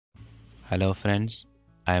Hello friends,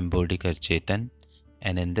 I am Bodhikar Chetan,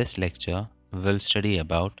 and in this lecture we'll study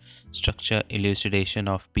about structure elucidation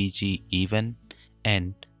of PG even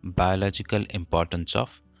and biological importance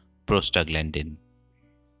of prostaglandin.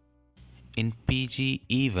 In PG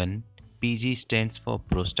even, PG stands for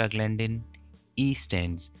prostaglandin, E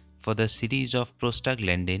stands for the series of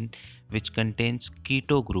prostaglandin which contains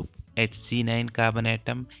keto group at C9 carbon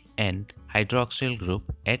atom and hydroxyl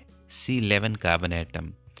group at C11 carbon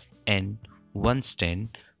atom, and 1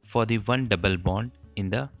 stand for the one double bond in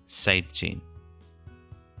the side chain.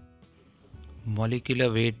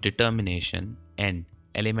 Molecular weight determination and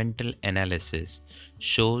elemental analysis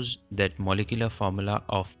shows that molecular formula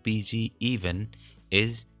of PG even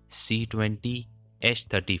is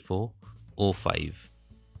C20H34O5.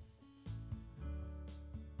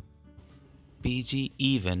 PG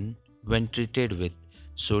even, when treated with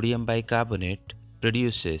sodium bicarbonate,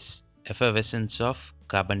 produces effervescence of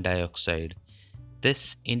carbon dioxide.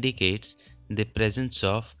 This indicates the presence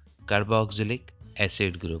of carboxylic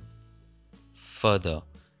acid group. Further,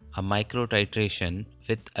 a microtitration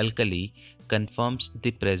with alkali confirms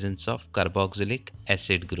the presence of carboxylic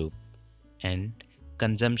acid group, and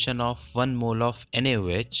consumption of 1 mole of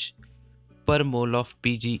NaOH per mole of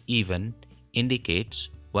PG even indicates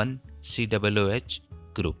 1 COOH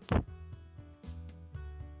group.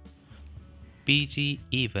 PG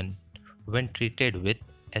even, when treated with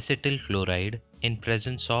acetyl chloride in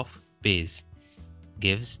presence of base,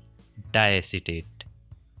 gives diacetate.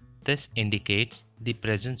 This indicates the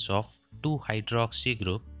presence of 2-hydroxy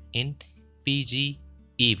group in PG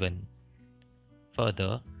even.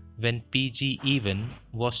 Further, when PG even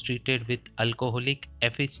was treated with alcoholic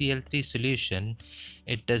FeCl3 solution,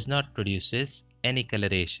 it does not produce any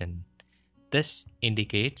coloration. This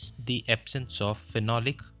indicates the absence of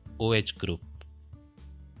phenolic OH group.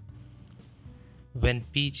 When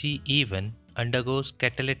PG even undergoes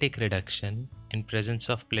catalytic reduction in presence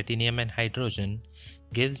of platinum and hydrogen,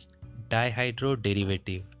 gives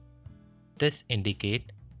dihydroderivative. This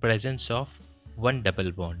indicates presence of one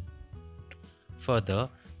double bond. Further,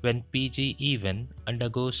 when PG even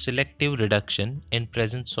undergoes selective reduction in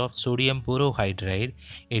presence of sodium borohydride,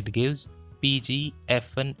 it gives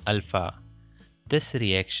PGF1 alpha. This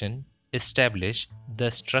reaction establishes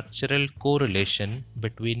the structural correlation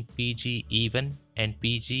between PG even and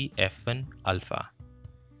PGF1 alpha.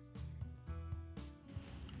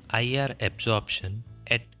 IR absorption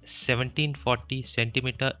at 1740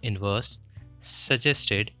 cm inverse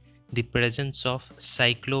suggested the presence of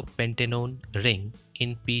cyclopentanone ring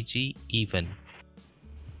in PG even.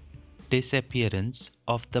 Disappearance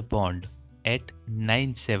of the bond at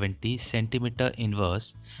 970 cm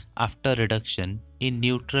inverse after reduction in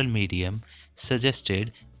neutral medium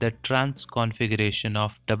suggested the trans configuration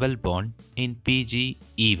of double bond in PG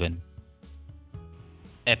even.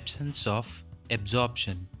 Absence of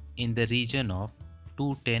absorption in the region of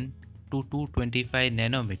 210 to 225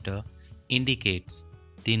 nanometer indicates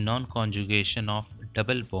the non-conjugation of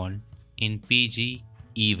double bond in PG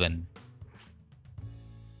even.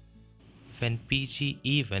 When PG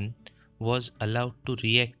even was allowed to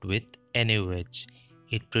react with NaOH,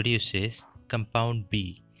 it produces compound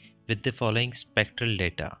B with the following spectral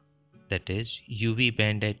data, that is UV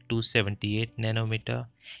band at 278 nanometer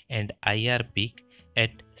and IR peak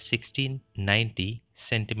at 1690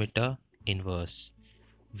 centimeter inverse,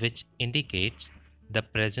 which indicates the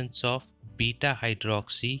presence of beta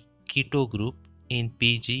hydroxy keto group in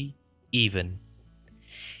PG even.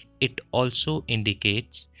 It also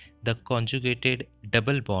indicates the conjugated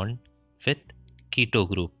double bond with keto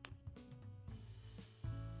group.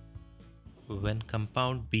 When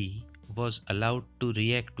compound B was allowed to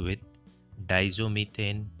react with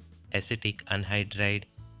diazomethane, acetic anhydride,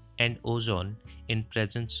 and ozone in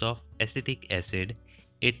presence of acetic acid,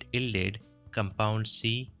 it yielded compound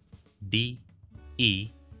C, D,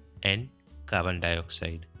 E, and carbon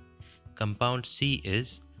dioxide. Compound C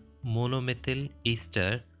is monomethyl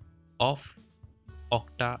ester of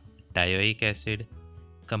octadioic acid.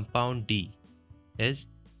 Compound D is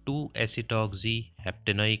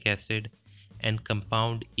 2-acetoxy-heptanoic acid, and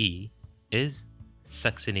compound E is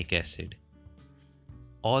succinic acid.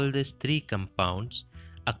 All these three compounds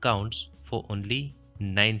accounts for only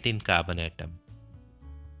 19 carbon atom.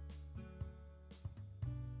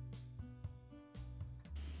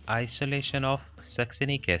 Isolation of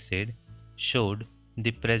succinic acid showed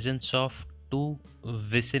the presence of two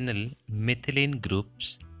vicinal methylene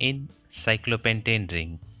groups in cyclopentane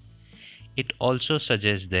ring. It also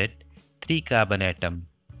suggests that 3 carbon atom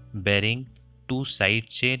bearing 2 side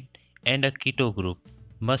chain and a keto group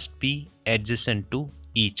must be adjacent to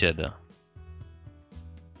each other.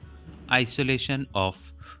 Isolation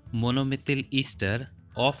of monomethyl ester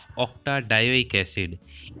of octadioic acid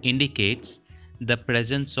indicates the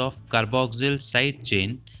presence of carboxyl side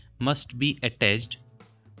chain must be attached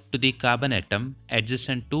to the carbon atom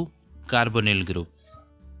adjacent to carbonyl group.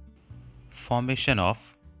 Formation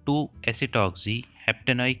of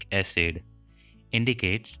 2-acetoxy-heptanoic acid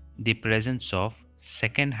indicates the presence of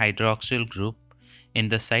second hydroxyl group in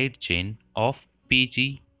the side chain of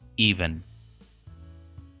PgE1.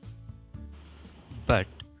 But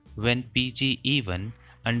when PgE1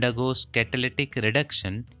 undergoes catalytic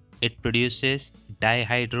reduction, it produces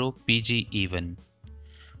dihydro-PgE1,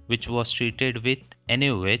 which was treated with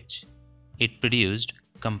NaOH. It produced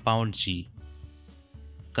compound G.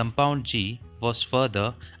 Compound G was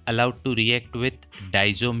further allowed to react with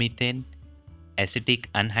diazomethane, acetic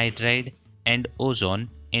anhydride, and ozone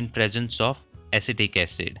in presence of acetic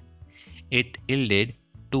acid. It yielded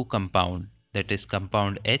two compounds, that is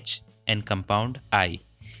compound H and compound I.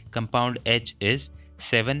 Compound H is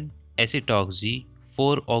 7-acetoxy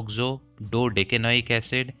 4-oxo-dodecanoic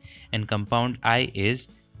acid and compound I is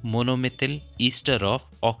monomethyl ester of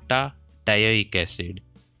octadioic acid.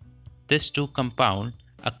 This two compound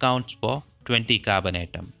accounts for 20 carbon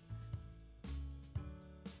atom.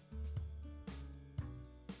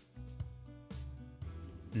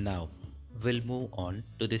 Now we'll move on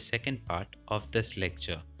to the second part of this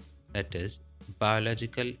lecture, that is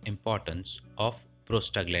biological importance of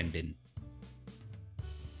prostaglandin.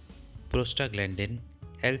 Prostaglandin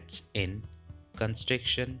helps in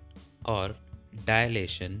constriction or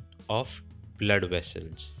dilation of blood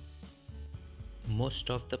vessels. Most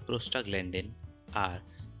of the prostaglandin are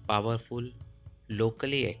powerful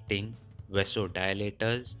locally acting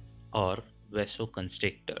vasodilators or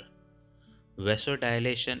vasoconstrictor.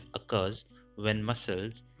 Vasodilation occurs when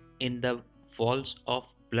muscles in the walls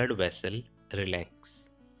of blood vessel relax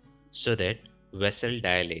so that vessel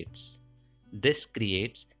dilates. This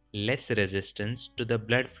creates less resistance to the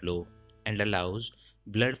blood flow and allows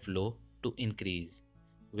blood flow to increase,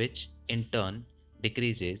 which in turn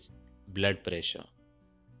decreases blood pressure.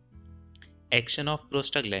 Action of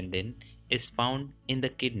prostaglandin is found in the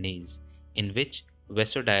kidneys, in which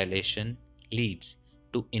vasodilation leads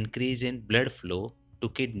to increase in blood flow to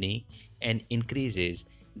kidney and increases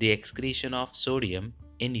the excretion of sodium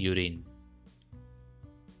in urine.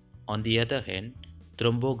 On the other hand,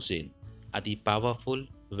 thromboxane are the powerful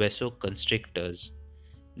vasoconstrictors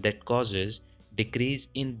that causes decrease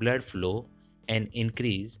in blood flow and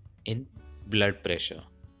increase in blood pressure.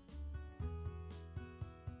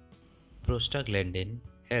 Prostaglandin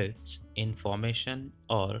helps in formation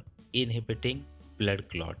or inhibiting blood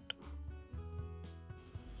clot.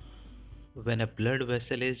 When a blood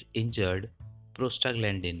vessel is injured,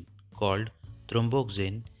 prostaglandin, called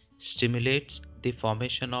thromboxane, stimulates the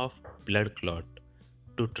formation of blood clot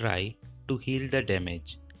to try to heal the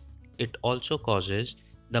damage. It also causes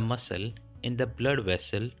the muscle in the blood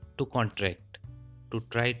vessel to contract to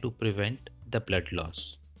try to prevent the blood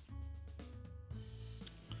loss.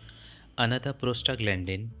 Another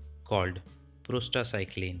prostaglandin called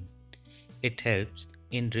prostacyclin. It helps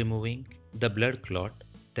in removing the blood clot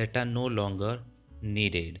that are no longer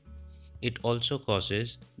needed. It also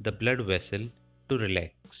causes the blood vessel to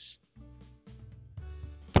relax.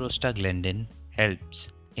 Prostaglandin helps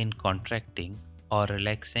in contracting or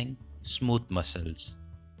relaxing smooth muscles.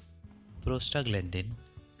 Prostaglandin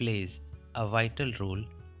plays a vital role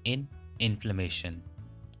in inflammation,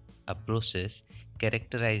 a process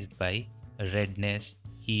characterized by redness,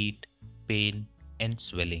 heat, pain, and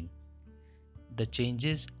swelling. The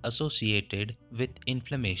changes associated with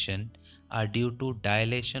inflammation are due to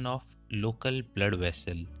dilation of local blood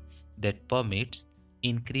vessel that permits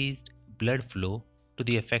increased blood flow to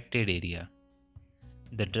the affected area.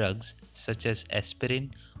 The drugs such as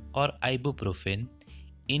aspirin or ibuprofen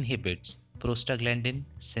inhibits prostaglandin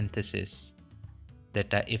synthesis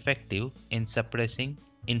that are effective in suppressing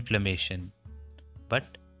inflammation,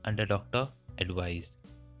 but under doctor advice.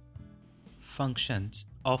 Functions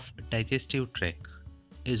of digestive tract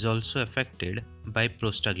is also affected by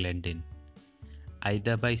prostaglandin,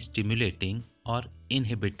 either by stimulating or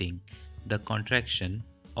inhibiting the contraction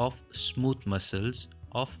of smooth muscles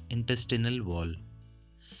of intestinal wall.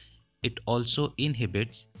 It also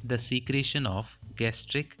inhibits the secretion of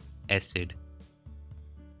gastric acid.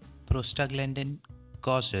 Prostaglandin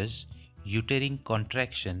causes uterine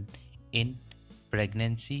contraction in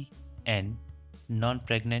pregnancy and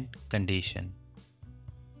non-pregnant condition.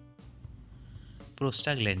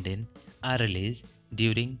 Prostaglandin are released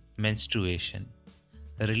during menstruation.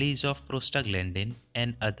 Release of prostaglandin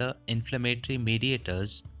and other inflammatory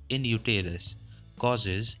mediators in uterus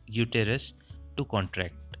causes uterus to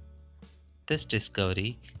contract. This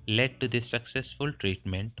discovery led to the successful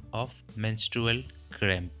treatment of menstrual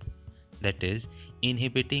cramp, that is,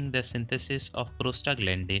 inhibiting the synthesis of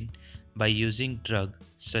prostaglandin by using drugs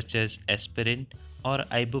such as aspirin or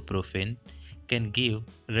ibuprofen can give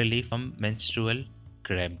relief from menstrual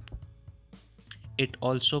cramp. It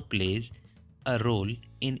also plays a role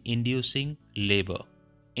in inducing labor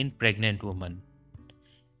in pregnant women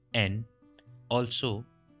and also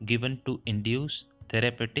given to induce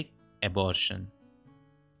therapeutic abortion.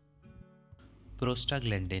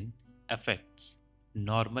 Prostaglandin affects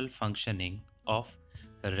normal functioning of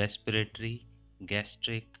respiratory,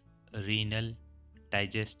 gastric, renal,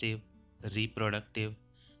 digestive, reproductive,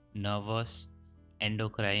 nervous,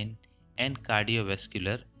 endocrine, and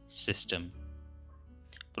cardiovascular system.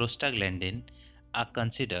 Prostaglandin are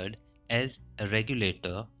considered as a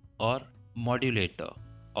regulator or modulator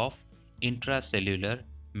of intracellular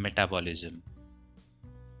metabolism.